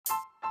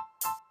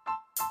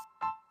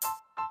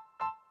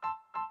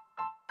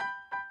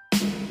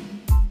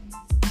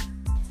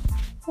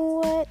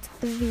What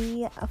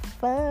the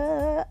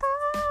fuck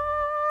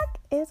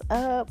is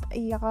up,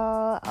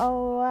 y'all?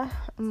 Oh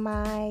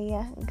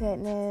my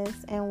goodness,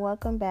 and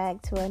welcome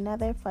back to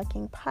another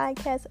fucking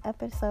podcast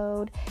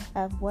episode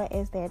of What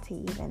Is There to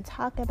Even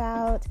Talk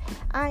About.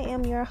 I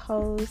am your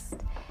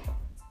host.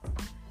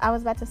 I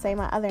was about to say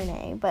my other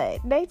name,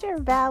 but Nature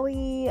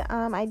Valley.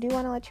 I do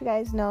want to let you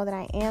guys know that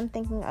I am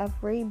thinking of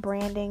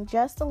rebranding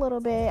just a little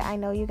bit. I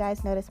know you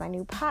guys noticed my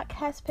new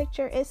podcast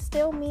picture. It's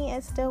still me.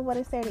 It's still What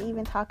Is There to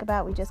Even Talk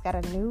About. We just got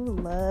a new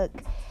look.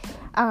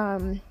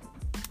 I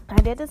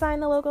did design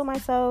the logo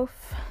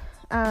myself.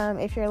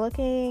 If you're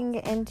looking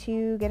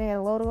into getting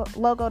a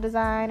logo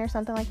design or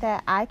something like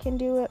that, I can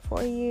do it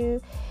for you.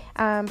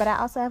 But I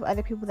also have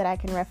other people that I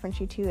can reference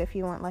you to if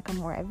you want like a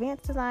more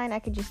advanced design. I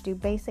could just do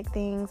basic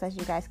things, as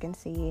you guys can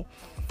see.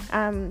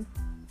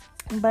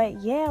 But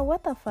yeah,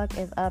 what the fuck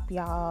is up,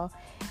 y'all?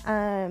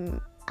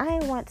 I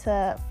want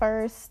to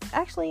first,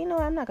 actually,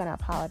 I'm not going to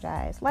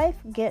apologize. Life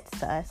gets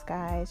to us,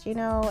 guys,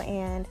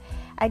 and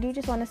I do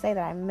just want to say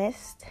that I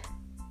missed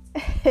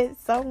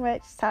so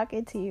much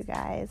talking to you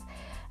guys.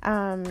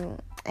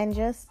 And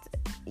just,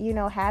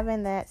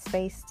 having that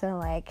space to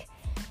like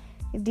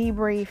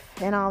debrief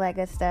and all that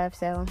good stuff.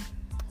 So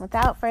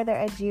without further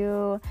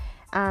ado,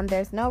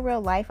 there's no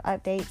real life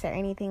updates or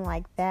anything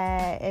like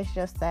that. It's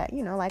just that,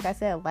 like I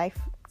said, life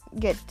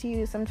gets to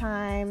you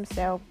sometimes.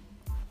 So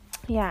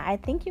yeah, I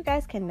think you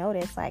guys can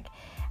notice, like,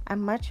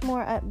 I'm much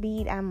more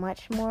upbeat. I'm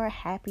much more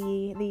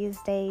happy these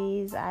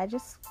days. I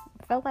just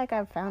felt like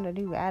I've found a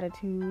new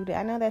attitude.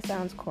 I know that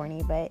sounds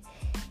corny, but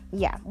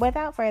yeah,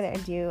 without further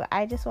ado,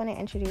 I just want to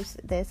introduce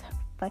this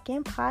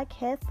fucking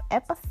podcast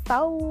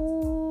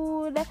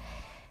episode.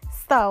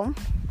 So,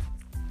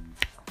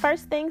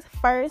 first things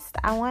first,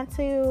 I want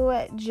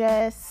to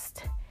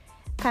just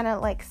kind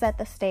of like set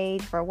the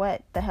stage for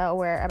what the hell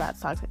we're about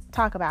to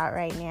talk about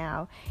right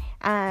now.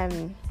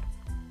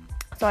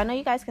 So I know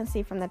you guys can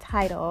see from the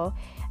title,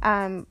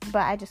 but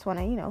I just want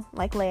to,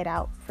 lay it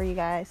out for you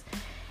guys.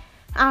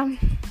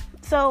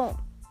 So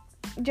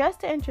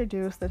just to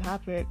introduce the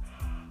topic,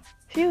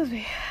 excuse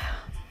me,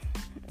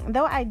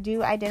 though I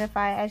do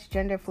identify as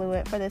gender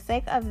fluid, for the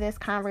sake of this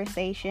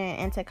conversation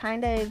and to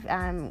kind of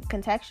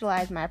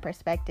contextualize my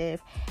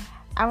perspective,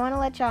 I want to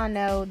let y'all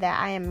know that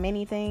I am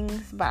many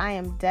things, but I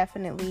am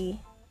definitely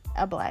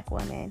a black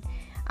woman.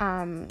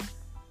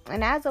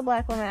 And as a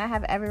black woman, I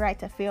have every right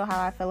to feel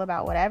how I feel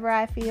about whatever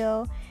I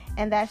feel,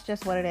 and that's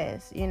just what it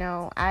is.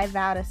 I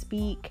vow to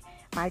speak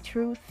my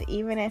truth,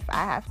 even if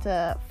I have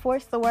to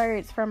force the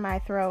words from my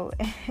throat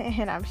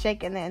and I'm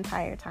shaking the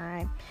entire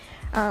time.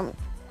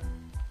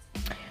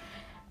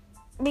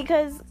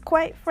 Because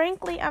quite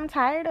frankly, I'm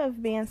tired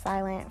of being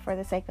silent for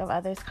the sake of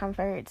others'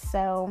 comfort.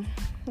 So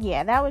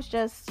yeah, that was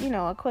just,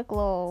 a quick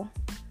little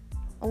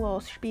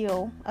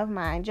spiel of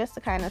mine just to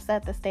kind of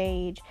set the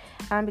stage,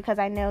 because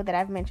I know that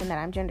I've mentioned that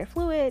I'm gender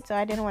fluid, so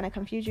I didn't want to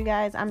confuse you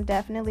guys. I'm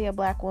definitely a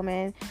black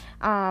woman,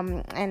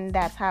 and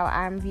that's how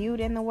I'm viewed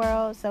in the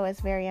world, so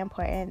it's very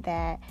important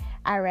that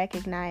I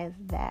recognize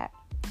that,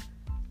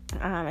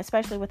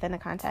 especially within the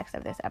context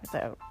of this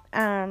episode.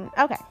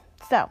 Okay,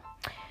 so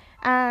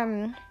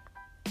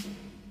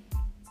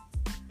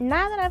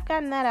now that I've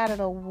gotten that out of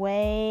the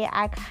way,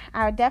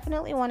 I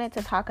definitely wanted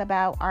to talk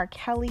about R.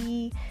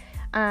 Kelly,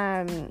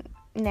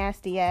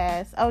 nasty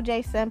ass,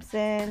 O.J.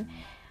 Simpson,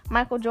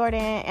 Michael Jordan,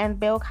 and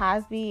Bill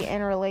Cosby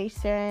in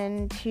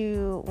relation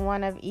to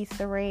one of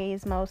Issa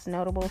Rae's most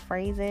notable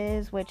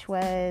phrases, which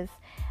was,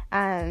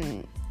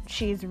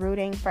 she's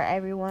rooting for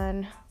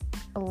everyone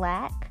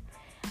black.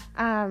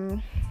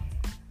 So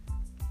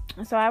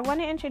I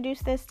want to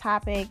introduce this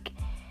topic,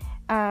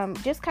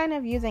 just kind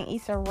of using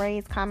Issa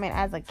Rae's comment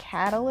as a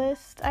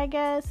catalyst, I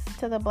guess,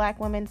 to the black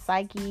woman's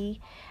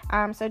psyche.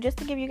 So just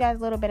to give you guys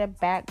a little bit of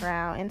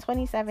background, in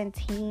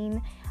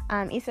 2017,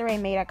 Issa Rae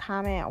made a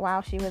comment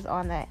while she was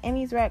on the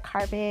Emmys red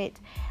carpet,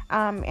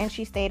 and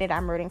she stated,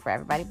 "I'm rooting for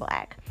everybody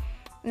black."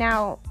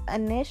 Now,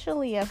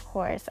 initially, of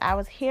course, I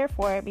was here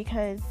for it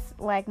because,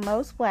 like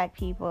most black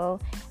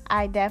people,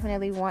 I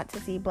definitely want to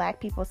see black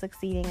people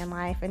succeeding in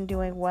life and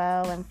doing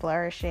well and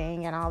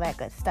flourishing and all that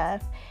good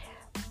stuff.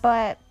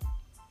 But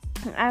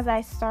as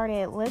I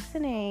started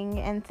listening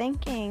and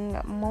thinking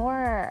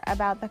more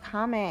about the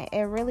comment,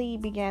 it really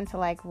began to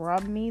like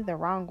rub me the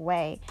wrong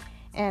way.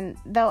 And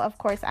though, of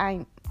course,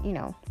 I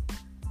would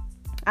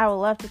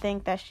love to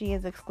think that she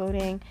is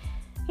excluding,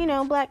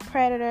 black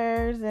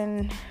predators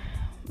and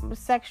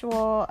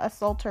sexual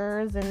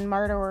assaulters and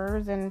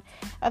murderers and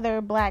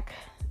other black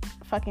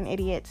fucking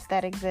idiots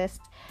that exist.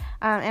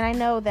 And I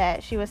know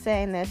that she was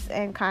saying this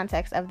in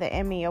context of the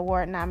Emmy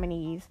Award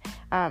nominees,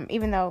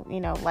 even though,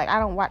 I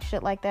don't watch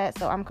shit like that,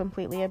 so I'm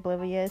completely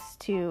oblivious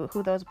to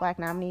who those black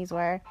nominees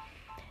were.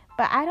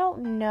 But I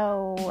don't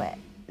know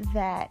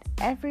that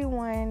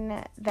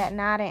everyone that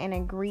nodded in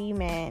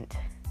agreement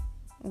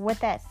with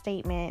that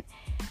statement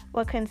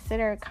would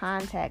consider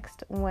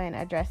context when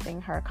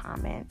addressing her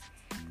comment.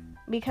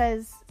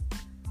 Because,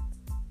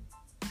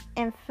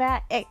 in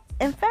fact,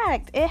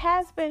 it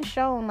has been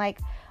shown, like,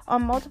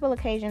 on multiple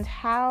occasions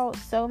how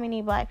so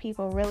many black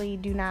people really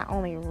do not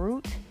only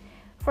root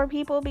for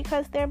people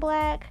because they're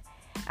black,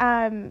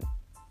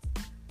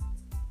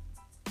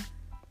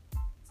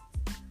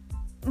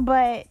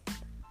 but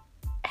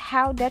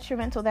how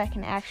detrimental that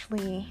can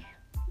actually,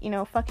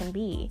 fucking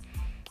be.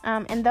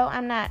 And though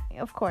I'm not,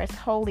 of course,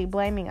 wholly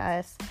blaming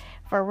us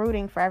for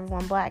rooting for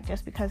everyone black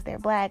just because they're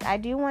black, I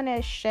do want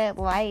to shed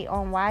light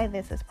on why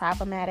this is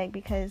problematic,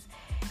 because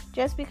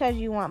just because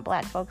you want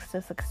black folks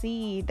to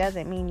succeed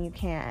doesn't mean you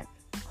can't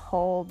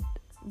hold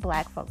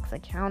black folks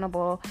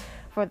accountable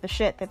for the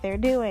shit that they're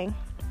doing.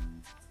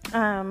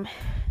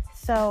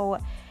 So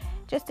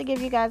just to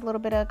give you guys a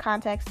little bit of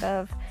context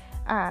of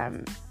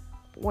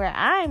where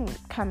I'm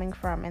coming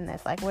from in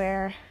this, like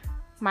where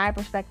my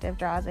perspective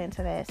draws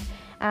into this.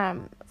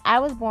 I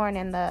was born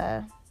in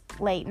the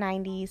late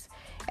 90s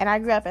and I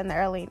grew up in the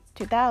early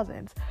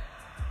 2000s.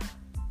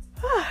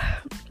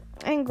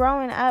 And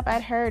growing up,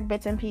 I'd heard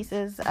bits and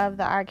pieces of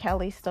the R.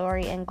 Kelly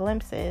story and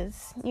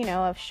glimpses,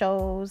 of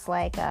shows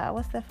like,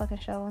 what's that fucking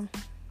show?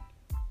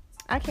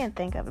 I can't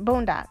think of it.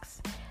 Boondocks.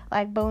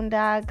 Like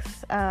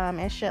Boondocks,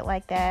 and shit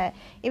like that.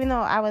 Even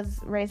though I was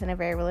raised in a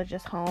very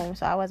religious home,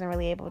 so I wasn't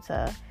really able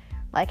to,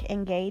 like,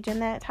 engage in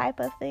that type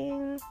of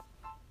thing.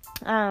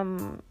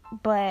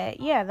 But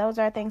yeah, those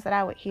are things that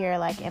I would hear,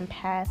 like, in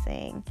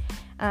passing,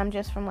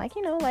 just from, like,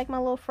 like my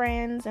little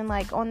friends and,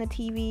 like, on the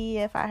TV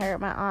if I heard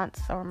my aunts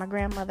or my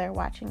grandmother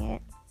watching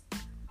it.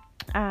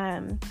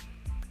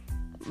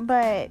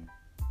 But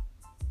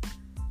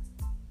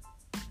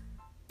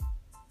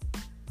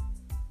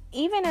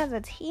even as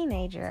a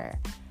teenager,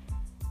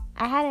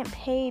 I hadn't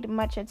paid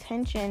much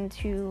attention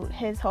to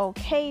his whole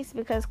case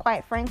because,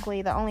 quite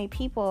frankly, the only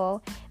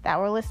people that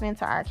were listening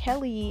to R.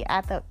 Kelly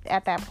at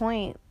that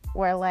point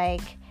were,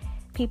 like,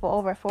 people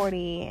over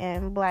 40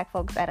 and black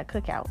folks at a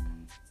cookout,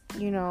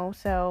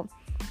 So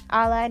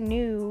all I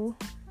knew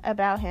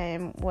about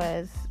him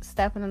was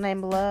Step in the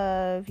Name of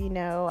Love,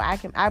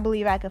 I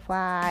Believe I Could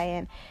Fly,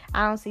 and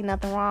I Don't See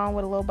Nothing Wrong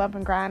with a Little Bump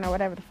and Grind, or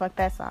whatever the fuck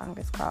that song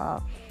is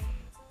called.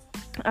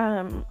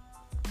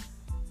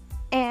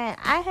 And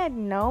I had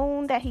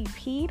known that he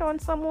peed on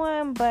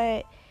someone,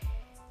 but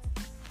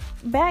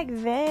back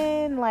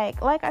then,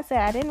 like I said,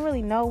 I didn't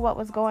really know what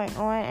was going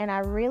on, and I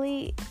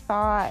really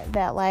thought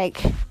that,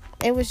 like,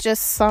 it was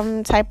just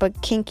some type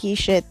of kinky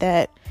shit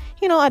that,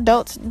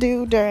 adults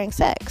do during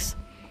sex.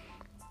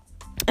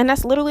 And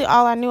that's literally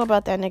all I knew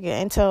about that nigga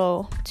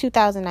until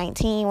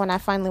 2019 when I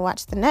finally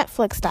watched the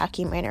Netflix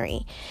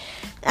documentary.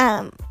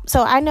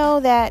 So I know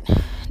that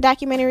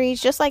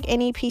documentaries, just like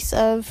any piece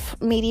of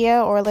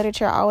media or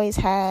literature, always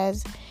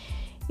has,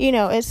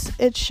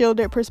 its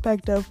shielded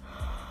perspective.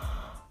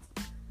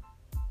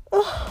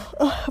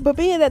 But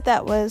being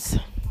that was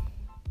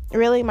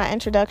really my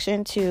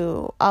introduction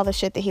to all the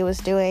shit that he was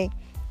doing,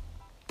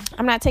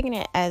 I'm not taking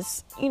it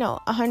as,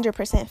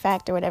 100%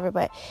 fact or whatever,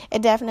 but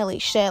it definitely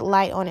shed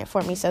light on it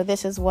for me. So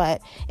this is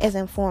what is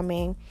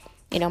informing,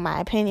 my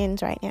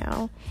opinions right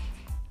now.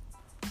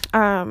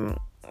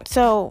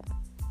 So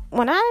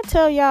when I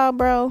tell y'all,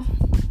 bro,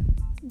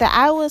 that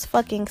I was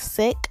fucking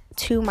sick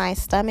to my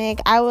stomach,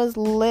 I was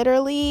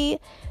literally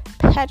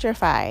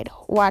petrified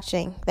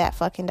watching that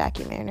fucking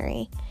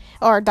documentary,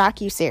 or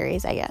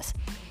docu-series, I guess.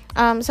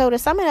 So to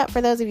sum it up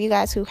for those of you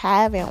guys who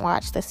haven't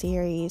watched the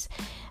series,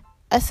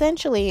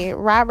 essentially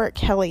Robert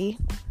Kelly,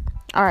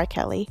 R.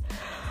 Kelly,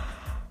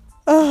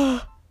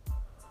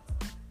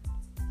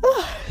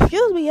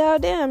 excuse me, y'all.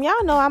 Damn,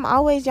 y'all know I'm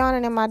always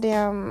yawning in my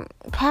damn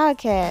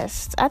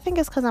podcast. I think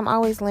it's because I'm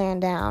always laying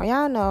down.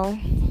 Y'all know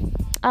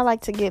I like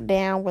to get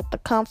down with the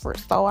comfort,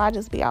 so I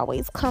just be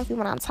always comfy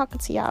when I'm talking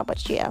to y'all.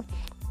 But yeah,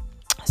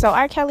 so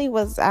R. Kelly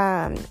was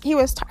he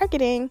was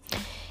targeting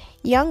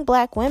young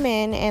black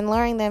women and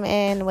luring them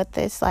in with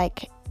this,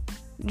 like,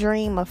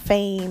 dream of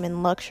fame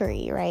and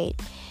luxury, right?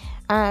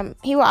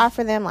 He would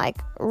offer them, like,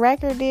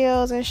 record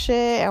deals and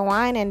shit and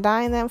wine and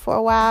dine them for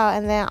a while,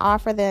 and then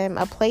offer them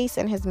a place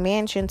in his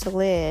mansion to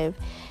live.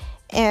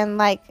 And,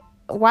 like,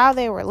 while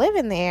they were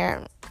living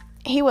there,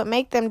 he would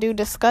make them do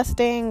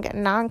disgusting,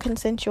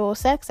 non-consensual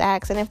sex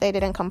acts, and if they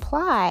didn't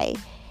comply,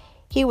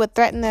 he would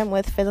threaten them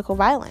with physical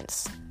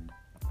violence.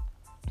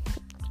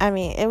 I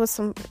mean, it was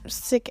some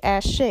sick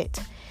ass shit.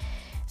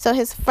 So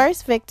his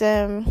first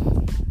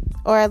victim,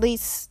 or at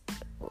least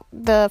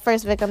the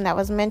first victim that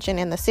was mentioned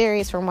in the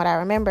series, from what I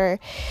remember,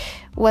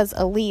 was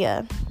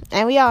Aaliyah.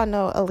 And we all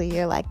know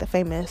Aaliyah, like the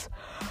famous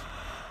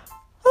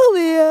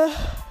Aaliyah.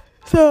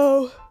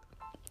 So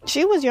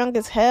she was young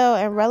as hell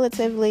and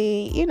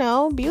relatively,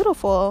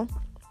 beautiful.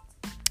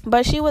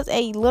 But she was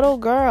a little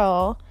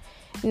girl,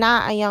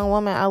 not a young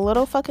woman, a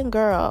little fucking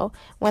girl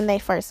when they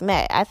first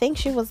met. I think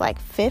she was like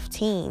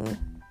 15,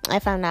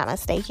 if I'm not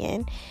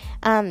mistaken.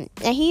 And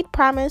he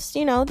promised,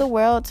 the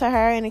world to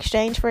her in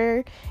exchange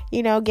for,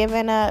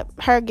 giving up,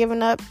 her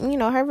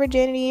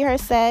virginity, her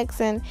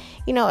sex, and,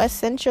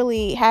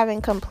 essentially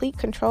having complete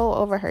control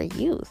over her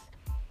youth.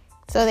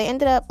 So they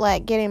ended up,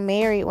 like, getting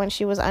married when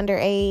she was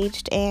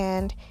underage,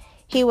 and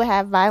he would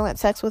have violent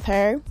sex with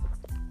her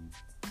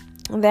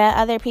that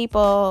other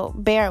people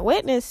bear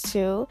witness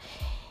to.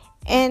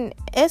 And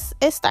it's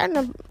starting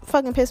to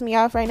fucking piss me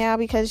off right now,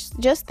 because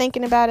just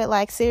thinking about it,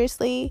 like,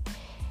 seriously,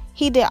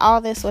 he did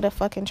all this with a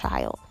fucking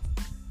child.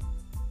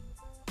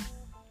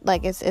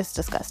 Like, it's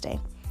disgusting.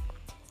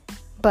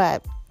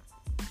 But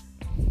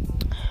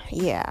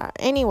yeah,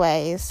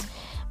 anyways,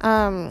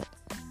 as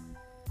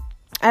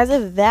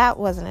if that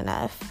wasn't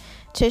enough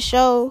to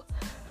show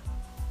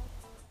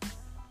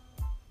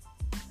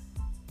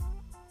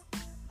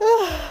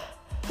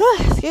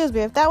excuse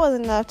me, if that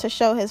wasn't enough to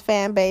show his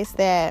fan base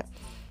that,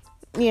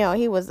 you know,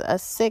 he was a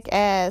sick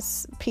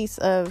ass piece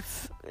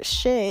of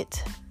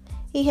shit,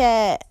 he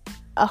had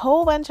a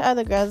whole bunch of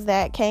other girls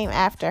that came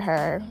after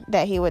her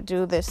that he would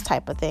do this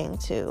type of thing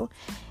to.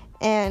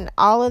 And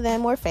all of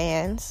them were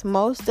fans.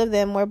 Most of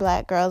them were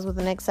black girls, with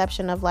an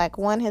exception of like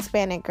one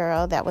Hispanic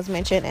girl that was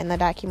mentioned in the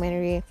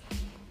documentary.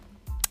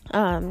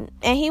 And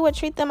he would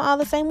treat them all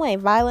the same way: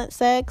 violent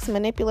sex,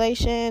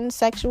 manipulation,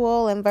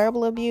 sexual and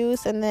verbal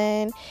abuse. And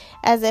then,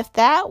 as if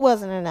that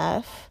wasn't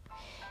enough,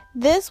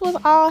 this was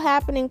all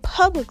happening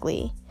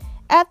publicly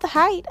at the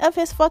height of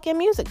his fucking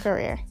music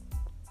career.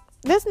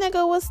 This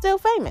nigga was still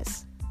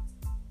famous.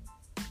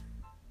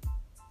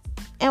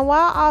 And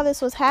while all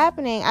this was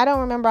happening, I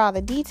don't remember all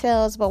the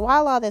details, but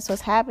while all this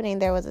was happening,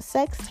 there was a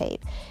sex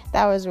tape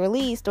that was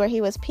released where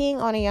he was peeing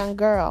on a young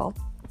girl.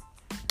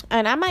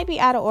 And I might be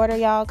out of order,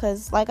 y'all,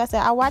 because like I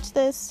said, I watched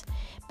this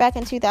back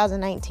in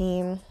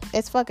 2019.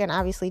 It's fucking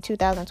obviously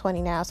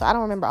 2020 now, so I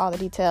don't remember all the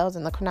details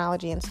and the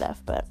chronology and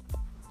stuff. But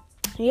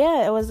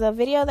yeah, it was a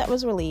video that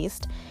was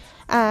released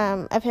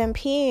of him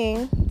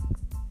peeing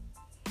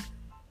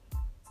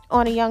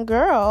on a young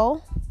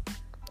girl.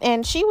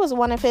 And she was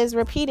one of his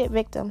repeated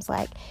victims.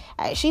 Like,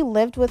 she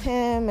lived with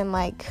him, and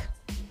like,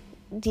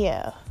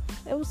 yeah,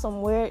 it was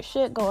some weird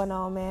shit going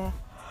on, man.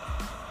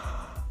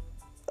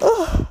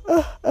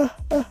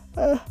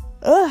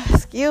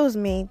 Excuse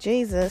me,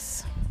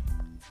 Jesus.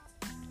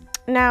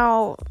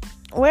 Now,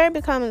 where it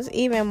becomes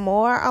even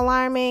more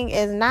alarming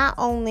is not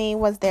only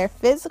was there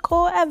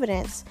physical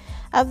evidence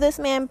of this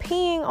man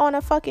peeing on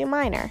a fucking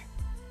minor,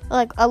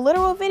 like a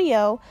literal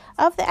video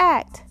of the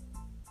act,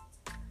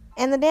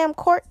 and the damn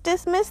court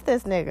dismissed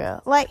this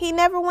nigga. Like, he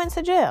never went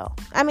to jail.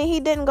 I mean, he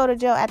didn't go to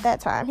jail at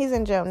that time. He's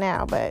in jail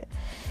now, but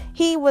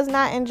he was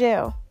not in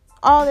jail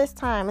all this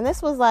time. And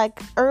this was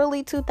like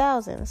early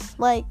 2000s.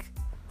 Like,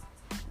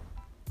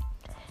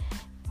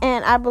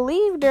 and I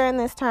believe during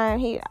this time,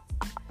 he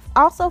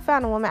also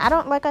found a woman.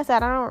 Like I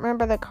said, I don't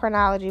remember the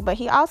chronology, but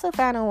he also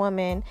found a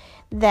woman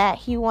that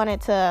he wanted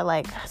to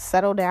like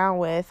settle down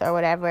with or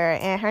whatever.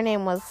 And her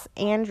name was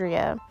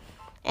Andrea.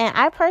 And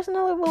I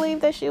personally believe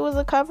that she was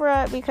a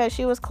cover-up, because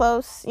she was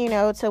close, you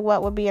know, to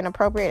what would be an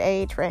appropriate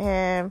age for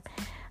him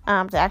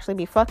to actually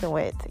be fucking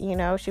with. You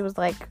know, she was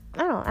like,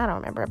 I don't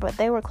remember, but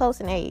they were close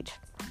in age.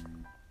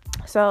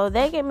 So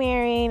they get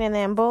married, and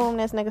then boom,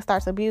 this nigga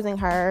starts abusing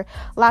her,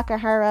 locking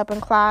her up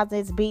in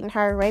closets, beating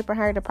her, raping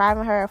her,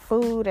 depriving her of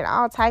food, and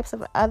all types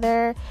of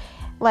other,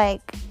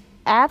 like,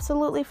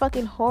 absolutely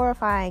fucking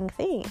horrifying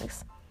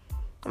things.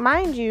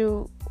 Mind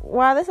you,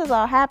 while this is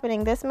all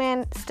happening, this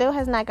man still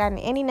has not gotten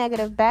any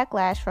negative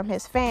backlash from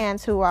his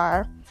fans, who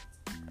are,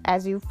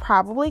 as you've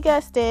probably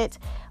guessed it,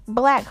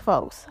 black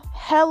folks.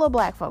 Hella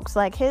black folks.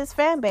 Like, his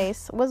fan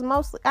base was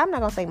mostly, I'm not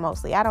gonna say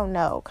mostly, I don't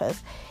know,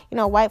 because, you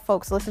know, white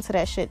folks listen to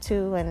that shit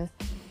too, and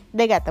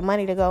they got the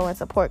money to go and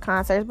support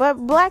concerts, but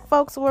black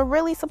folks were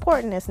really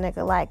supporting this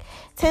nigga. Like,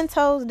 10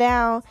 toes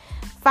down,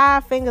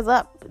 5 fingers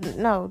up,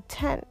 no,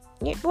 10,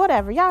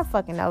 whatever, y'all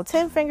fucking know,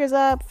 10 fingers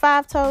up,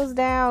 5 toes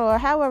down, or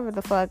however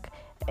the fuck.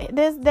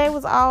 They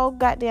was all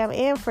goddamn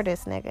in for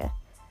this nigga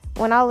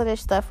when all of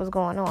this stuff was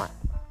going on.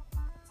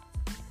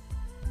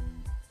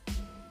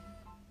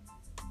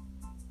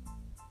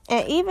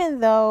 And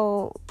even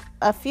though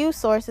a few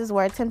sources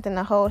were attempting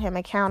to hold him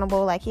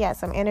accountable, like he had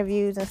some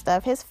interviews and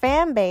stuff, his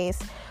fan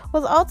base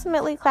was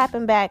ultimately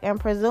clapping back and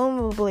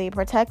presumably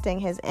protecting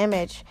his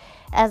image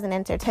as an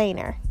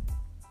entertainer.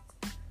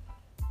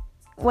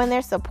 When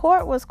their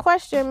support was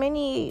questioned,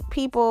 many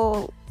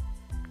people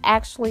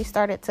actually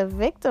started to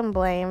victim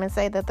blame and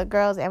say that the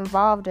girls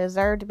involved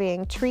deserved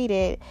being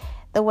treated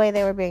the way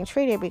they were being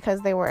treated,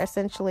 because they were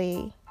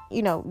essentially,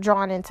 you know,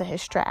 drawn into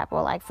his trap,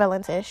 or like fell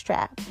into his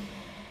trap.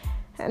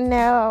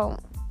 Now,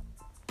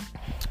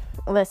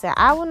 listen,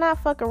 I will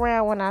not fuck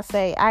around when I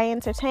say I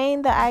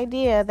entertain the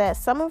idea that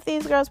some of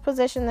these girls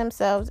position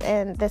themselves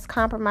in this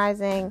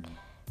compromising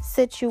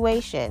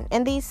situation,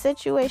 in these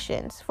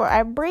situations, for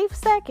a brief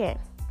second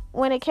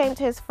when it came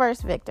to his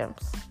first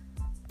victims.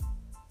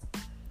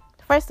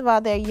 First of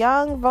all, they're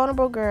young,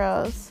 vulnerable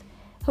girls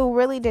who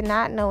really did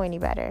not know any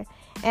better.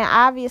 And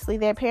obviously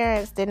their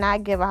parents did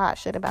not give a hot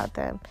shit about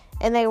them.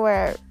 And they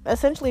were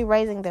essentially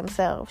raising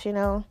themselves, you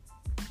know.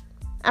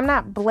 I'm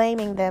not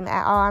blaming them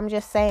at all. I'm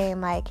just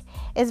saying, like,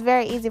 it's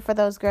very easy for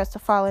those girls to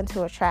fall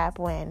into a trap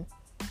when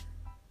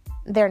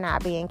they're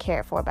not being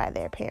cared for by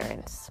their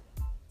parents.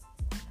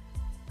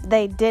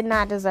 They did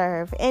not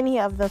deserve any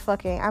of the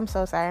fucking, I'm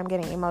so sorry, I'm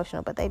getting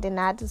emotional, but they did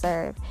not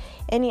deserve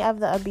any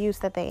of the abuse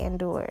that they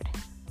endured.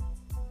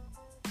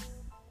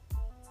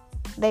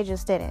 They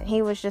just didn't.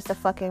 He was just a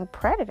fucking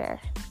predator.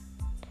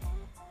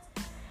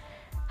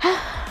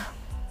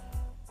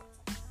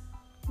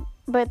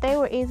 But they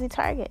were easy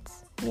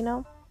targets, you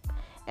know?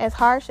 As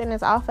harsh and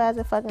as awful as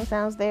it fucking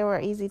sounds, they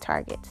were easy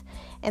targets.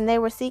 And they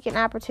were seeking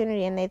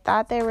opportunity, and they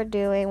thought they were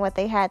doing what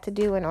they had to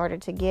do in order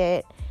to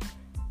get,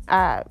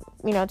 to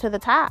the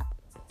top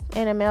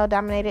in a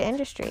male-dominated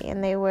industry.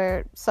 And they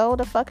were sold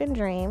a fucking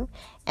dream,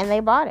 and they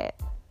bought it.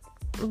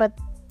 But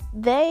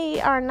they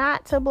are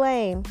not to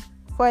blame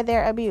for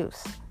their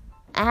abuse.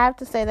 I have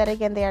to say that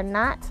again. They are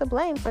not to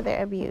blame for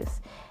their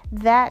abuse.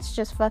 That's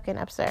just fucking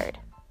absurd.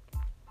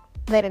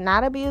 They did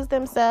not abuse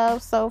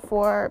themselves. So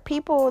for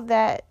people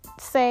that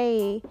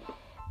say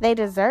they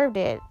deserved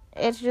it,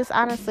 it's just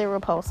honestly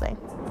repulsing.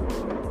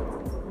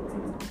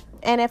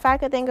 And if I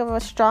could think of a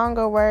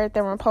stronger word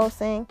than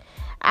repulsing,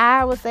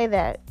 I would say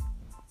that.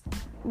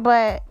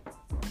 But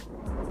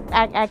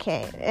I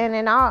can't. And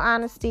in all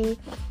honesty,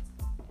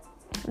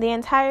 the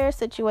entire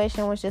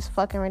situation was just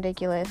fucking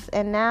ridiculous.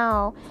 And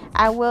now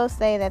I will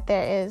say that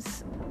there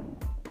is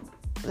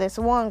this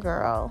one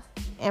girl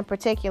in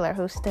particular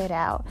who stood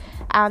out.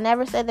 I'll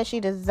never say that she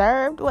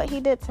deserved what he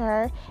did to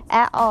her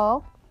at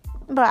all,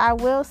 but I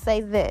will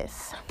say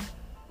this.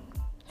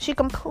 She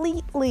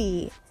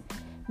completely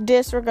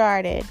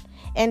disregarded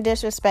and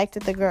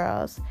disrespected the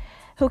girls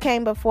who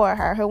came before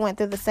her, who went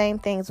through the same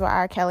things with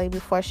R. Kelly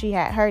before she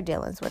had her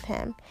dealings with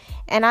him.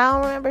 And I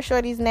don't remember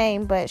Shorty's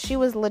name, but she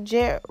was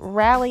legit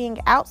rallying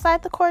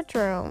outside the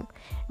courtroom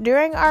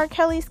during R.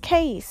 Kelly's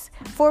case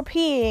for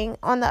peeing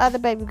on the other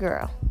baby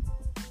girl.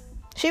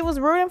 She was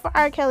rooting for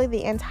R. Kelly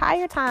the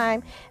entire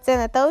time, saying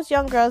that those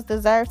young girls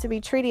deserve to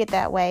be treated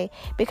that way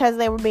because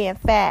they were being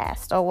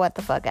fast or what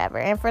the fuck ever.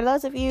 And for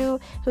those of you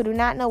who do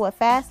not know what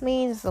fast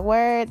means, it's a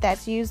word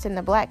that's used in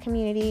the black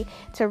community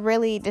to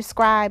really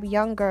describe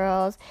young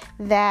girls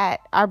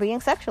that are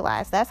being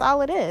sexualized. That's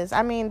all it is.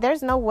 I mean,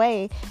 there's no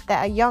way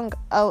that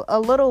a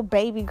little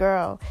baby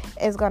girl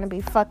is going to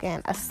be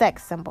fucking a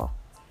sex symbol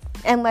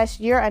unless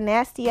you're a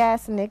nasty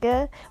ass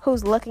nigga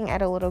who's looking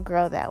at a little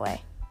girl that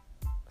way.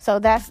 So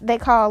they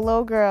call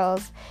little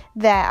girls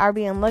that are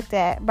being looked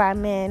at by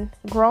men,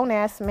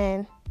 grown-ass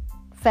men,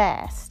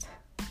 fast.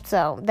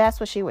 So that's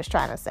what she was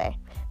trying to say,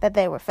 that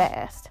they were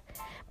fast.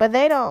 But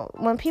they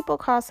don't, when people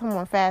call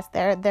someone fast,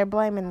 they're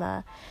blaming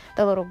the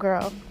little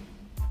girl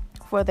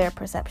for their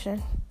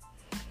perception.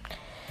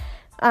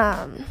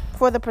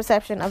 For the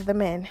perception of the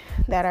men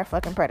that are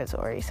fucking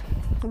predatories.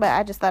 But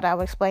I just thought I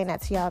would explain that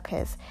to y'all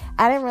because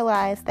I didn't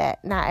realize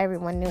that not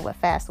everyone knew what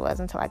fast was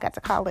until I got to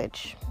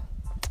college.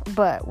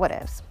 But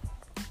whatevs.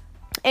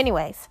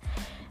 Anyways,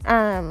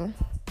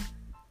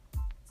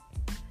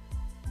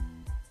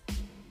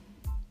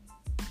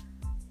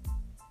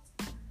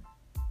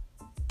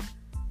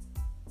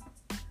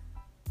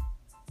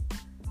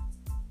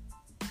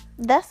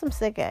 that's some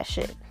sick ass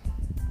shit.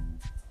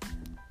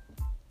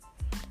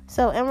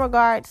 So in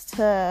regards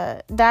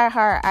to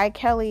diehard R.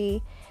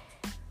 Kelly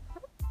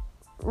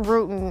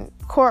rooting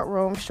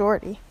courtroom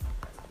shorty,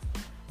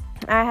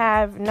 I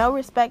have no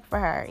respect for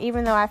her,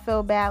 even though I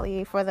feel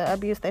badly for the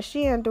abuse that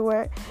she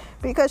endured,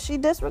 because she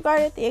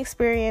disregarded the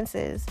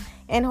experiences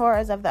and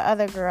horrors of the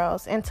other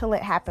girls until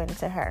it happened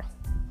to her.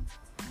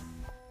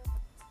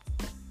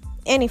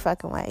 Any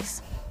fucking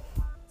ways.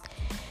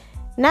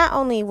 Not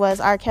only was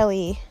R.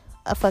 Kelly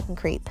a fucking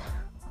creep,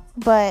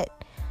 but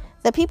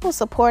the people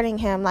supporting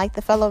him, like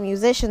the fellow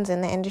musicians in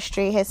the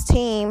industry, his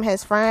team,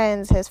 his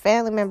friends, his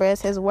family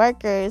members, his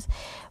workers,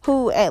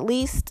 who at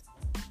least,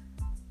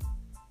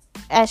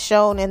 as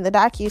shown in the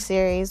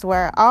docuseries,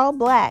 were all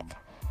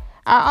black,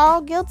 are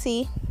all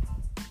guilty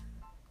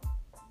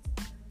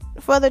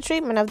for the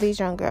treatment of these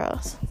young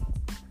girls.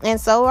 And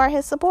so are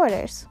his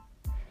supporters.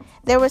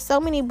 There were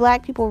so many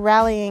black people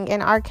rallying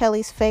in R.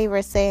 Kelly's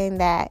favor, saying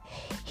that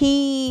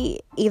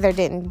he either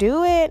didn't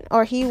do it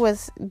or he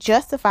was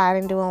justified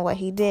in doing what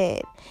he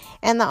did.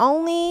 And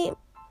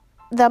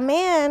the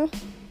man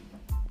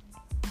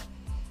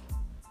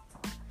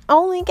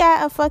only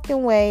got a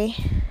fucking way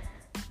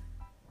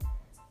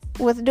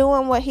with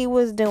doing what he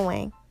was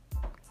doing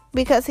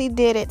because he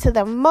did it to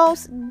the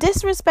most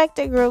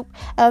disrespected group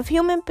of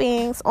human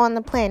beings on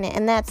the planet,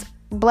 and that's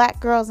black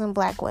girls and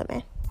black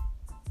women.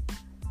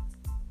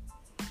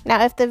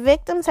 Now, if the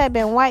victims had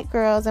been white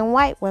girls and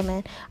white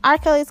women, R.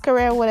 Kelly's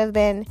career would have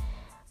been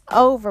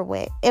over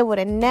with. It would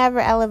have never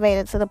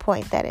elevated to the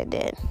point that it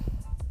did.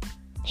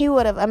 He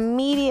would have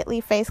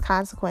immediately faced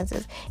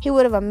consequences. He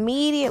would have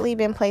immediately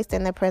been placed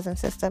in the prison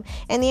system.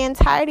 And the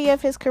entirety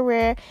of his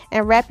career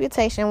and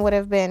reputation would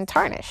have been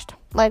tarnished.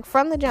 Like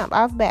from the jump,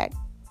 off back.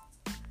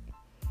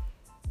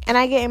 And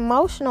I get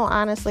emotional,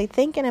 honestly,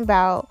 thinking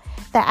about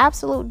the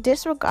absolute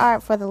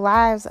disregard for the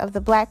lives of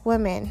the black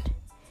women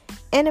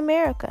in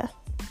America.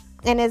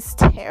 And it's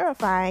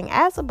terrifying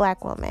as a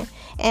black woman.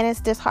 And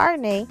it's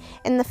disheartening.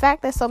 And the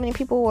fact that so many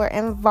people were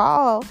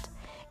involved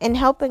in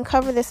helping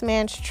cover this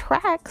man's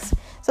tracks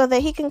so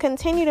that he can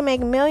continue to make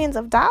millions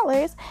of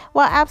dollars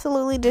while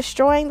absolutely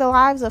destroying the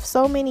lives of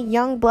so many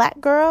young black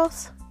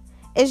girls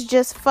is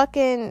just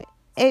fucking,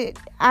 it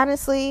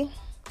honestly,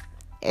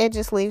 it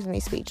just leaves me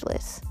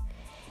speechless.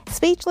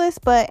 Speechless,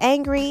 but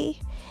angry.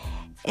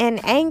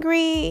 And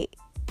angry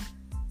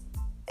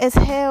as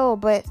hell,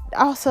 but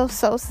also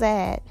so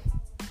sad.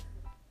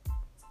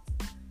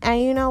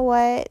 And you know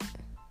what?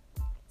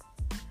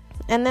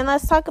 And then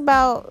let's talk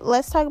about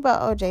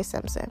O.J.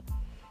 Simpson.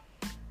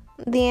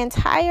 The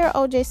entire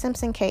O.J.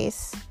 Simpson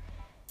case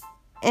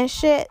and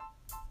shit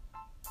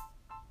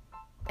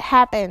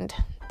happened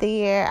the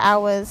year I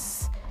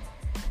was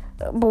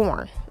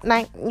born.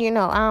 I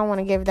don't want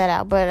to give that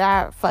out, but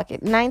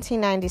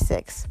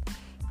 1996.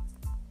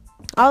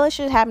 All this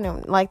shit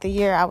happened like the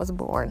year I was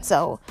born.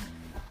 So,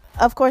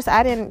 of course,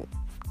 I didn't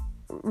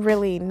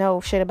really know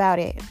shit about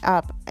it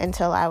up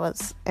until I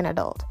was an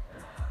adult.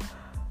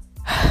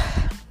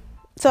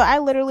 So I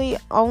literally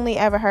only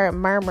ever heard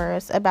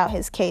murmurs about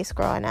his case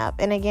growing up.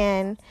 And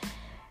again,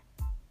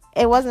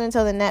 it wasn't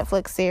until the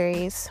Netflix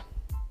series,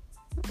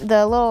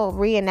 the little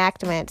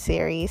reenactment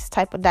series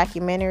type of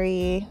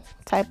documentary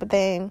type of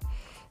thing,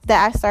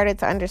 that I started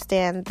to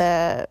understand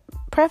the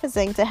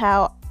prefacing to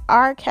how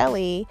R.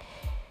 Kelly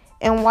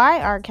and why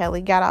R.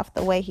 Kelly got off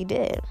the way he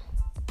did.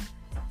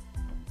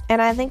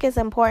 And I think it's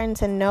important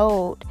to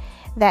note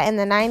that in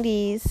the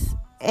 90s,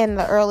 in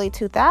the early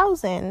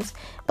 2000s,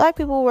 black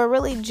people were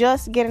really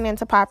just getting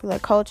into popular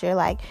culture.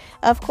 Like,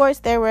 of course,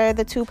 there were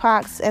the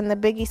Tupacs and the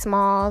Biggie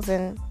Smalls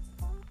and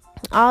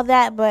all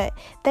that, but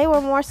they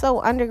were more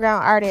so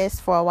underground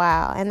artists for a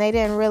while, and they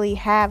didn't really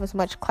have as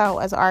much clout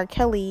as R.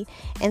 Kelly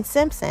and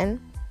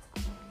Simpson,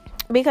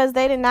 because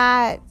they did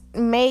not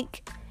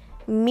make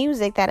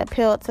music that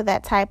appealed to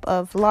that type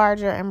of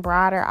larger and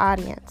broader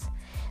audience.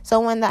 So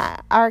when the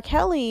R.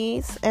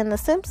 Kellys and the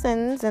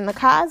Simpsons and the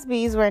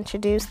Cosbys were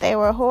introduced, they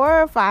were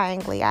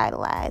horrifyingly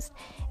idolized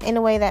in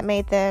a way that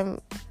made them,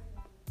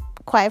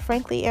 quite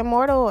frankly,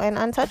 immortal and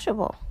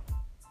untouchable.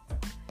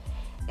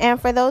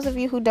 And for those of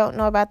you who don't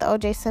know about the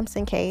O.J.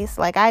 Simpson case,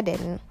 like I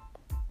didn't,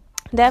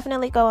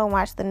 definitely go and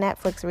watch the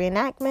Netflix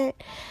reenactment.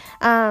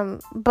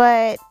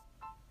 But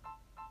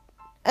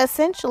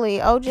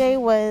essentially, O.J.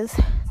 was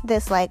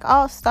this like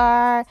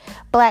all-star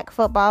black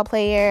football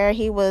player.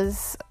 He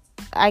was,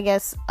 I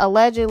guess,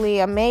 allegedly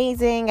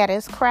amazing at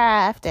his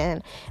craft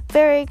and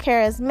very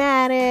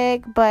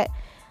charismatic. But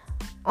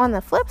on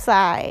the flip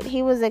side,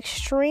 he was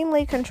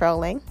extremely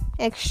controlling,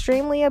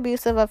 extremely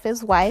abusive of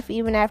his wife,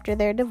 even after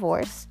their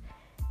divorce.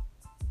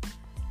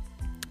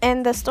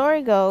 And the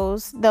story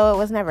goes, though it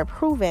was never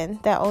proven,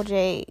 that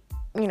O.J.,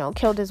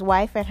 killed his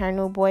wife and her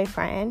new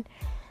boyfriend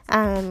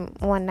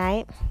one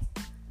night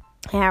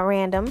at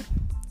random.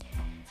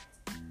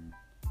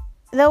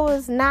 Though it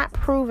was not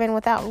proven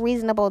without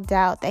reasonable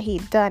doubt that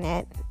he'd done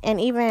it, and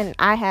even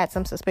I had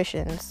some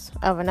suspicions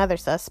of another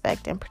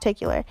suspect in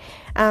particular,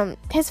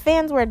 his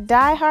fans were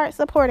diehard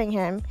supporting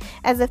him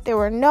as if there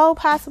were no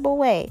possible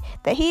way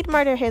that he'd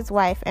murder his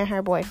wife and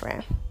her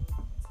boyfriend.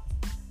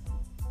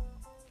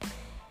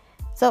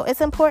 So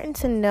it's important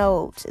to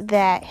note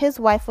that his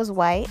wife was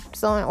white.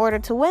 So in order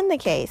to win the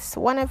case,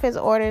 one of his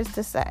lawyers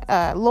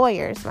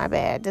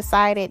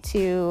decided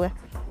to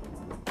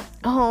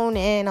hone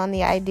in on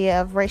the idea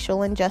of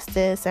racial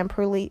injustice and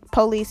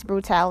police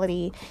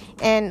brutality.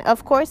 And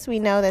of course, we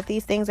know that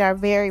these things are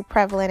very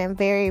prevalent and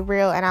very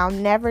real, and I'll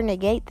never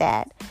negate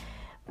that.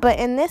 But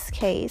in this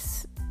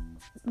case,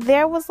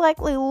 there was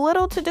likely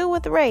little to do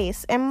with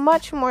race and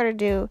much more to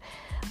do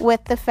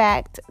with the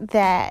fact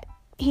that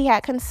he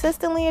had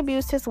consistently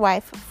abused his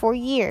wife for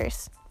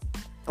years,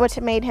 which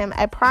made him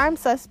a prime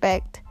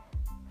suspect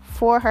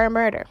for her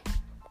murder.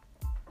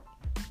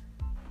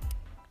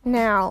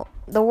 Now,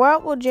 the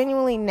world will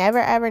genuinely never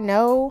ever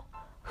know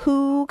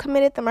who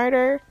committed the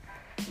murder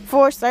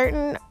for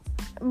certain,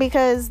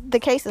 because the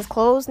case is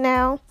closed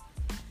now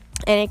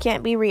and it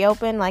can't be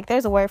reopened. Like,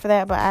 there's a word for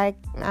that, but I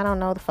don't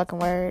know the fucking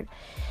word.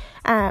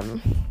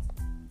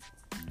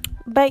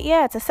 But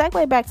yeah, to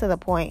segue back to the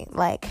point,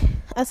 like,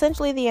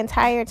 essentially the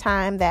entire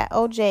time that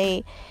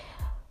O.J.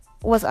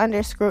 was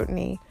under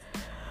scrutiny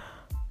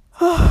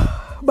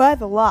by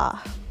the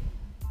law,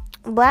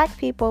 black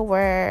people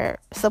were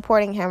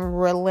supporting him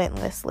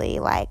relentlessly.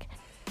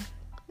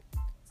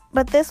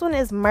 But this one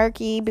is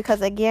murky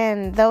because,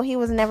 again, though he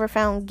was never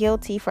found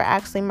guilty for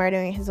actually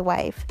murdering his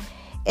wife,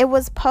 it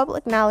was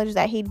public knowledge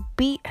that he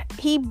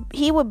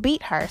would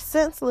beat her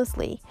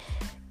senselessly,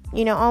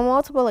 on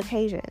multiple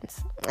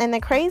occasions. And the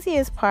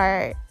craziest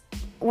part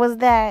was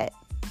that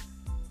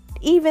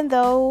even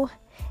though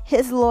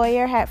his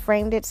lawyer had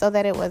framed it so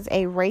that it was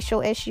a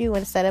racial issue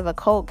instead of a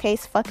cold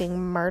case fucking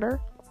murder,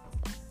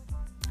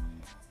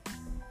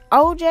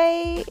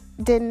 O.J.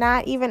 did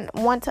not even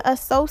want to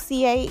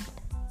associate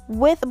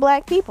with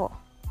black people.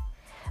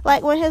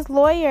 Like, when his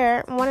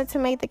lawyer wanted to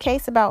make the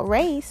case about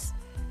race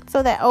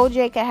so that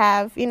O.J. could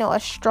have, a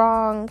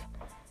strong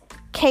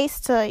case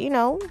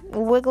to,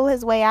 wiggle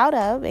his way out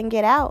of and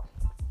get out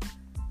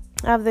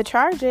of the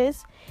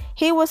charges,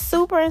 he was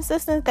super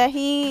insistent that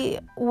he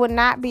would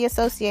not be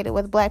associated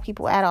with black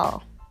people at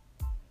all.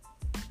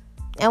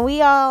 And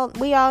we all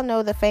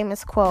know the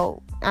famous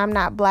quote, "I'm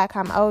not black,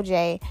 I'm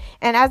O.J."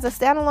 And as a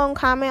standalone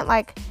comment,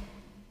 like,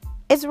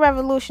 it's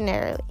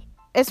revolutionary.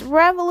 It's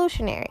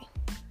revolutionary.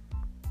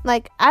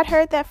 Like, I'd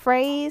heard that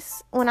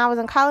phrase when I was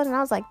in college, and I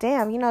was like,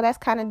 damn, that's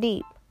kind of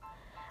deep.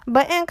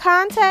 But in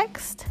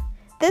context,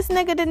 this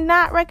nigga did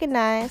not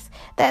recognize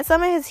that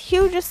some of his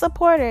hugest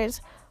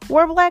supporters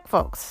were black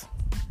folks.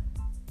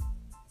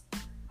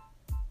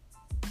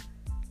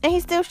 And he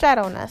still shat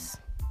on us.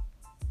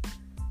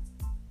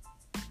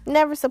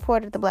 Never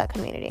supported the black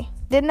community.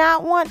 Did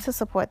not want to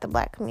support the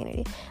black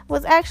community.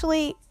 Was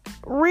actually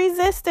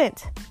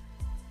resistant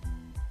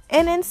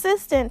and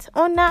insistent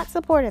on not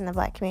supporting the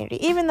black community,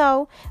 even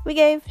though we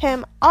gave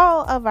him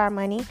all of our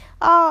money,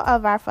 all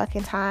of our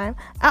fucking time,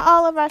 and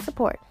all of our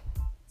support.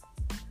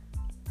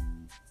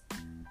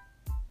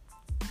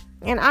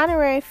 An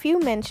honorary few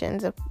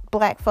mentions of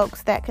black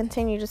folks that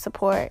continue to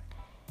support,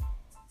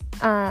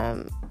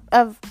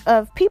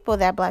 of people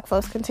that black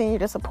folks continue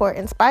to support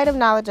in spite of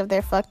knowledge of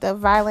their fucked up,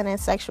 violent, and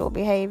sexual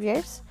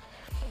behaviors.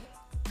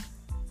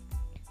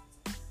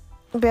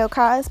 Bill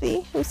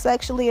Cosby, who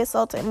sexually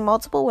assaulted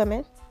multiple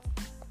women.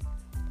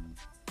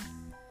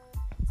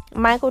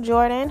 Michael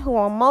Jordan, who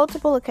on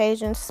multiple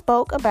occasions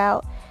spoke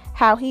about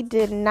how he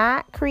did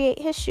not create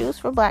his shoes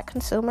for black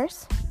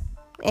consumers,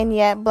 and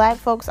yet black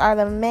folks are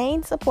the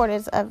main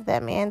supporters of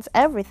that man's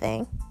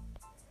everything.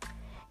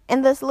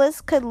 And this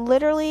list could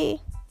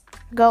literally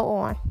go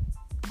on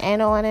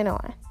and on and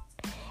on.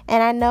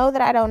 And I know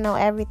that I don't know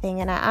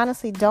everything, and I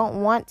honestly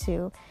don't want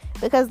to,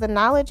 because the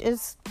knowledge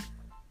is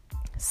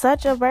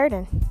such a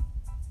burden.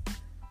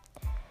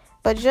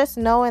 But just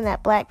knowing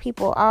that black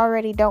people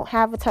already don't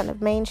have a ton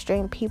of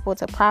mainstream people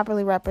to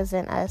properly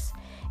represent us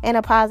in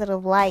a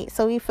positive light,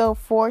 so we feel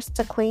forced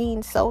to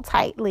clean so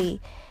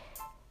tightly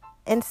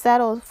and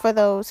settle for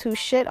those who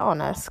shit on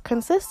us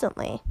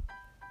consistently.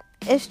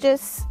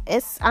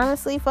 It's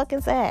honestly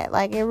fucking sad.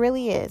 Like, it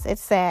really is.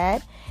 It's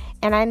sad.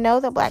 And I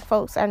know that black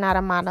folks are not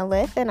a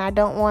monolith, and I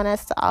don't want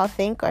us to all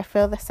think or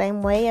feel the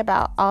same way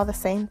about all the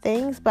same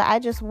things, but I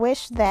just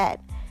wish that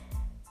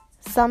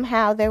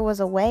somehow there was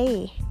a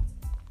way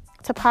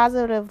to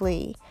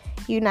positively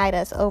unite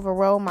us over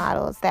role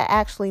models that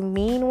actually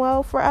mean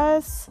well for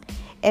us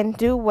and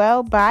do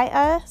well by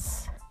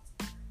us.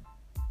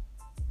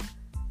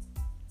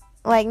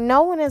 Like,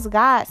 no one is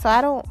God, so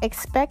I don't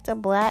expect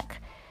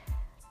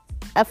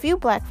a few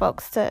black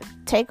folks to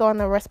take on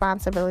the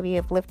responsibility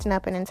of lifting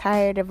up an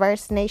entire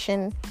diverse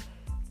nation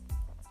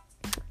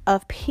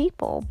of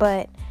people,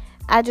 but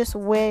I just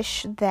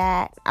wish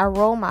that our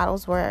role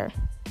models were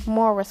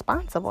more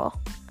responsible.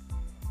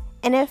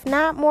 And if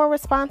not more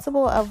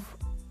responsible of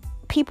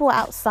people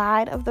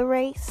outside of the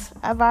race,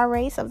 of our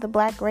race, of the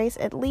black race,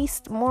 at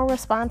least more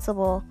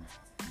responsible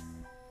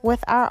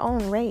with our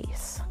own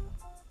race,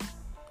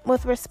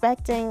 with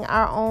respecting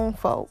our own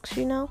folks,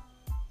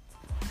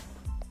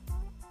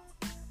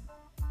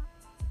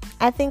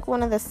 I think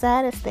one of the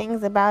saddest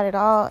things about it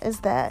all is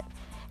that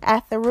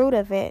at the root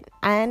of it,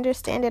 I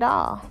understand it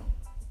all.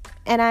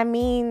 And I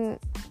mean,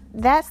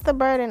 that's the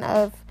burden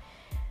of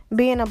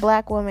being a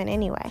black woman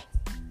anyway,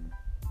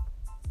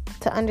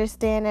 to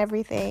understand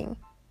everything.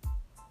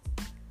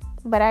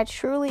 But I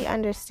truly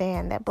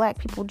understand that black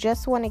people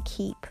just want to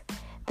keep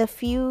the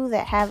few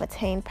that have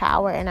attained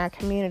power in our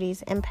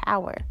communities in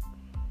power,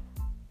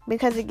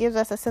 because it gives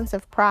us a sense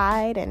of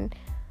pride and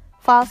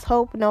false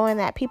hope, knowing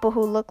that people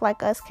who look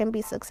like us can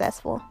be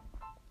successful.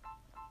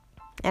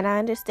 And I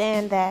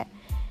understand that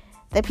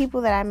the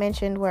people that I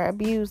mentioned were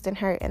abused and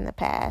hurt in the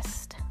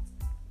past.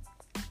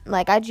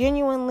 Like, I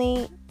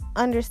genuinely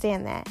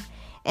understand that.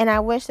 And I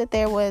wish that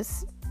there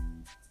was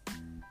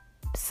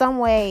some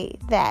way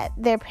that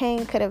their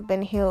pain could have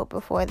been healed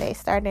before they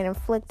started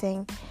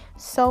inflicting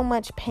so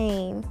much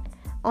pain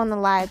on the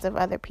lives of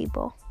other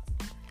people.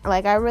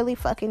 Like, I really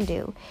fucking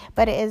do.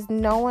 But it is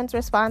no one's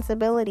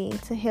responsibility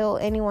to heal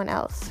anyone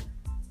else.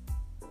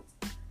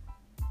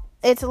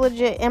 It's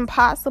legit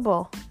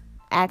impossible,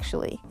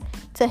 actually,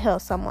 to heal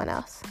someone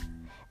else.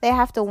 They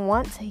have to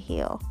want to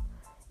heal.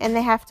 And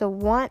they have to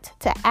want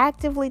to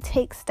actively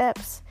take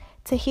steps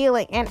to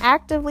healing and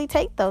actively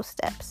take those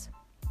steps.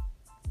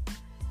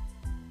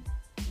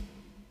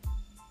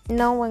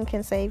 No one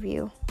can save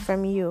you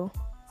from you.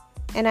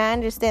 And I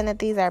understand that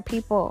these are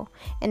people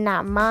and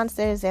not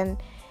monsters,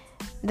 and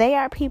they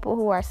are people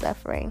who are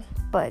suffering.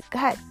 But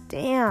god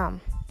damn,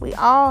 we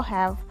all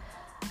have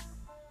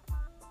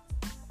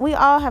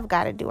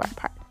got to do our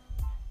part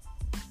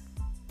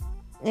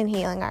in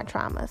healing our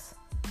traumas,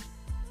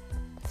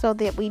 so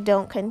that we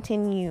don't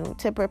continue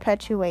to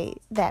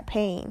perpetuate that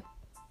pain.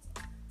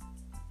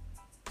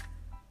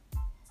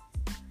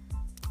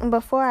 And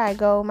before I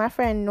go, my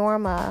friend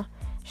Norma,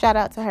 shout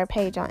out to her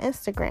page on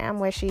Instagram,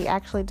 where she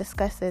actually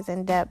discusses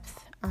in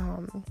depth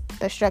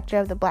the structure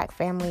of the black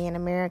family in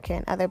America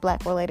and other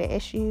black related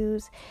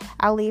issues.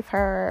 I'll leave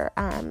her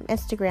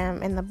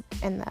Instagram in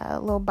the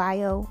little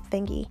bio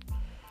thingy.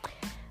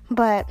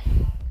 But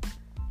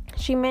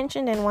she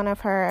mentioned in one of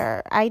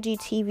her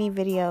IGTV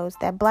videos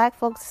that black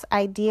folks'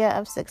 idea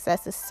of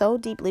success is so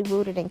deeply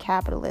rooted in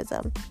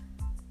capitalism.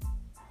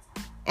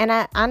 And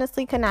I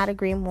honestly could not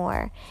agree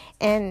more.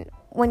 And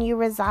when you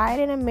reside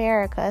in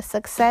America,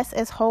 success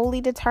is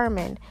wholly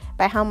determined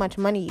by how much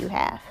money you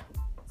have.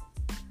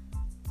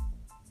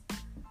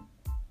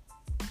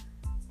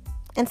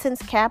 And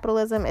since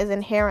capitalism is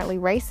inherently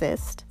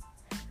racist,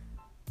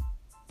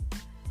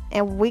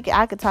 and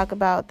I could talk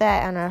about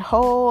that on a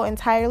whole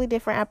entirely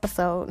different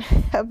episode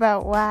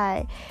about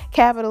why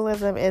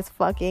capitalism is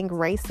fucking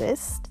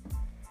racist.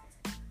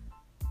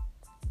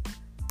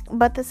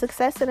 But the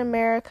success in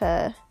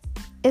America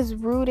is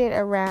rooted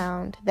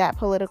around that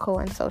political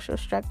and social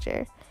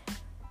structure.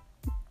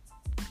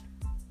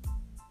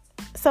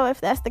 So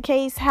if that's the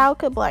case, how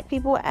could Black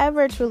people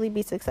ever truly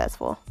be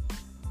successful?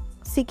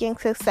 Seeking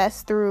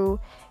success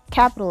through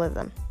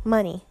capitalism,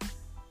 money.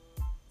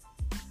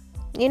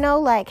 You know,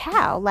 like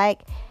how?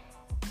 Like,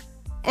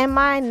 in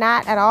my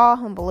not at all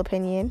humble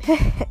opinion,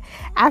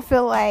 I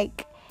feel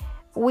like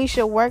we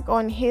should work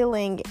on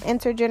healing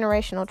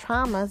intergenerational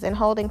traumas and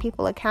holding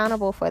people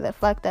accountable for the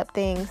fucked up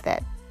things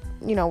that,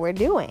 you know, we're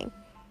doing.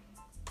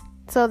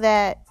 So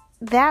that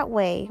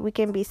way we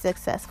can be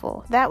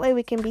successful. That way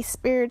we can be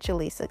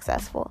spiritually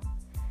successful.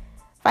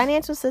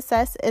 Financial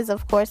success is,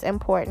 of course,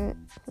 important,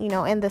 you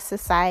know, in the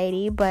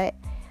society, but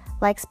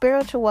like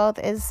spiritual wealth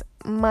is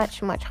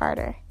much, much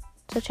harder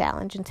to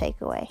challenge and take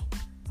away.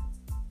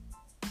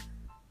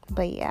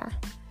 But yeah,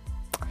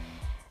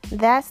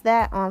 that's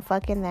that on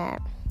fucking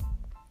that.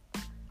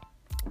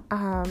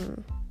 I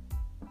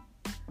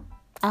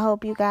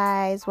hope you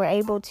guys were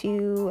able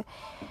to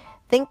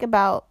think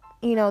about,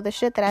 you know, the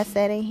shit that I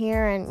said in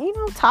here and, you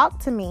know, talk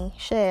to me.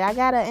 Shit, I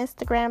got an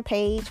Instagram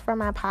page for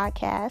my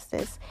podcast.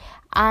 It's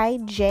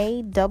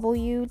IJWTFK.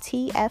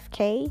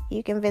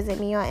 You can visit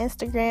me on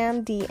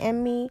Instagram,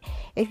 DM me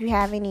if you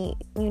have any,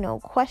 you know,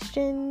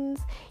 questions.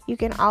 You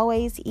can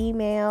always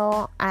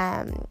email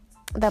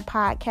the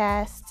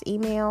podcast's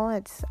email.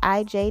 It's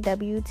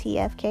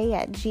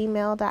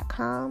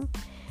IJWTFK@gmail.com.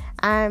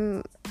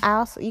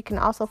 You can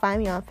also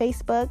find me on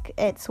Facebook.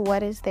 It's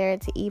What Is There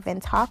to Even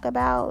Talk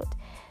About.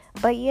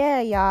 But yeah,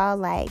 y'all,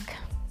 like,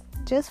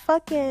 just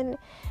fucking,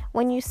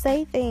 when you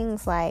say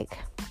things like,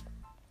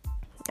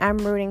 I'm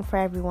rooting for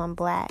everyone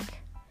Black,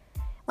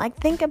 like,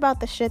 think about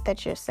the shit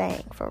that you're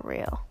saying for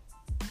real.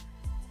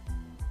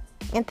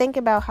 And think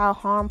about how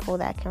harmful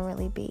that can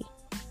really be.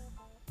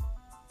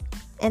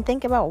 And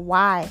think about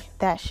why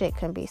that shit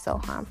can be so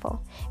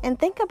harmful. And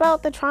think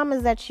about the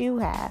traumas that you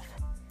have,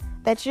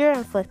 that you're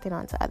inflicting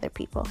onto other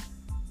people.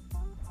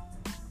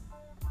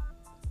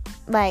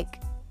 Like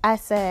I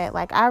said,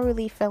 like, I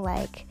really feel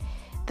like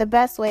the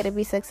best way to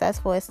be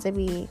successful is to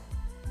be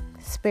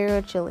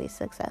spiritually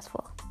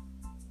successful.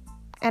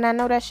 And I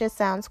know that shit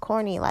sounds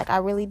corny. Like, I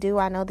really do.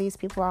 I know these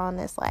people are on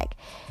this, like,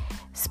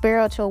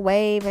 spiritual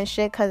wave and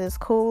shit because it's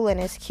cool and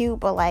it's cute.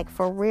 But, like,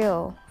 for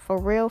real.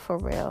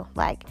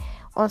 Like,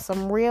 on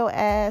some real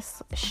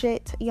ass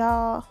shit,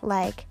 y'all.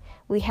 Like,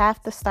 we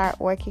have to start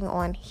working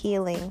on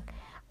healing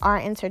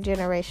our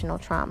intergenerational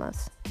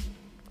traumas.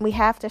 We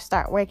have to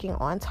start working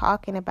on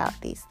talking about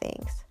these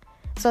things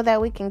so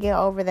that we can get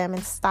over them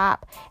and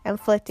stop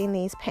inflicting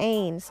these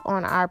pains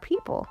on our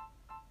people.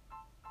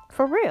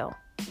 For real.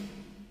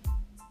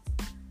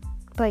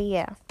 But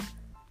yeah,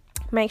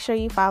 make sure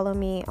you follow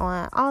me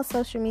on all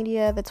social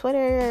media. The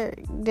Twitter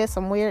did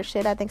some weird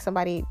shit. I think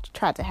somebody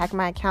tried to hack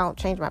my account,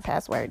 change my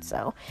password,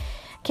 so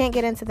can't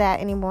get into that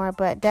anymore.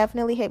 But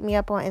definitely hit me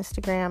up on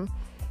Instagram.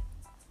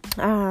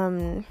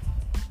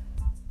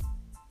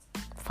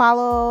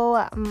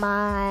 Follow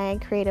my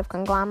Creative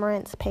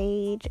Conglomerates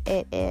page.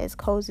 It is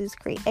Cozy's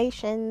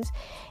Creations.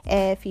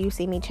 If you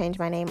see me change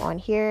my name on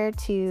here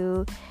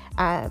to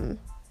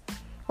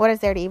What Is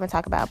There to Even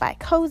Talk About by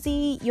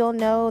Cozy, you'll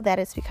know that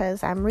it's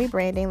because I'm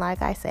rebranding,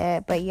 like I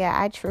said. But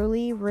yeah, I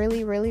truly,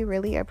 really, really,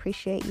 really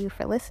appreciate you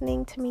for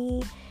listening to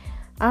me.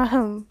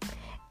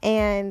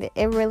 And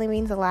it really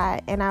means a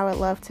lot. And I would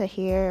love to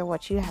hear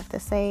what you have to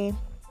say.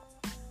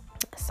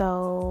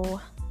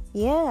 So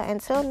yeah,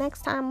 until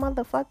next time,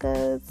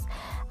 motherfuckers,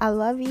 I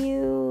love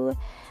you.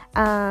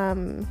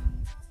 And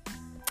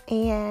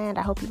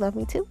I hope you love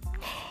me too.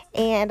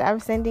 And I'm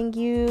sending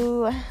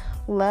you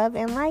love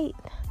and light.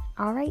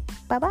 All right,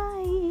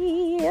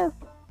 bye-bye.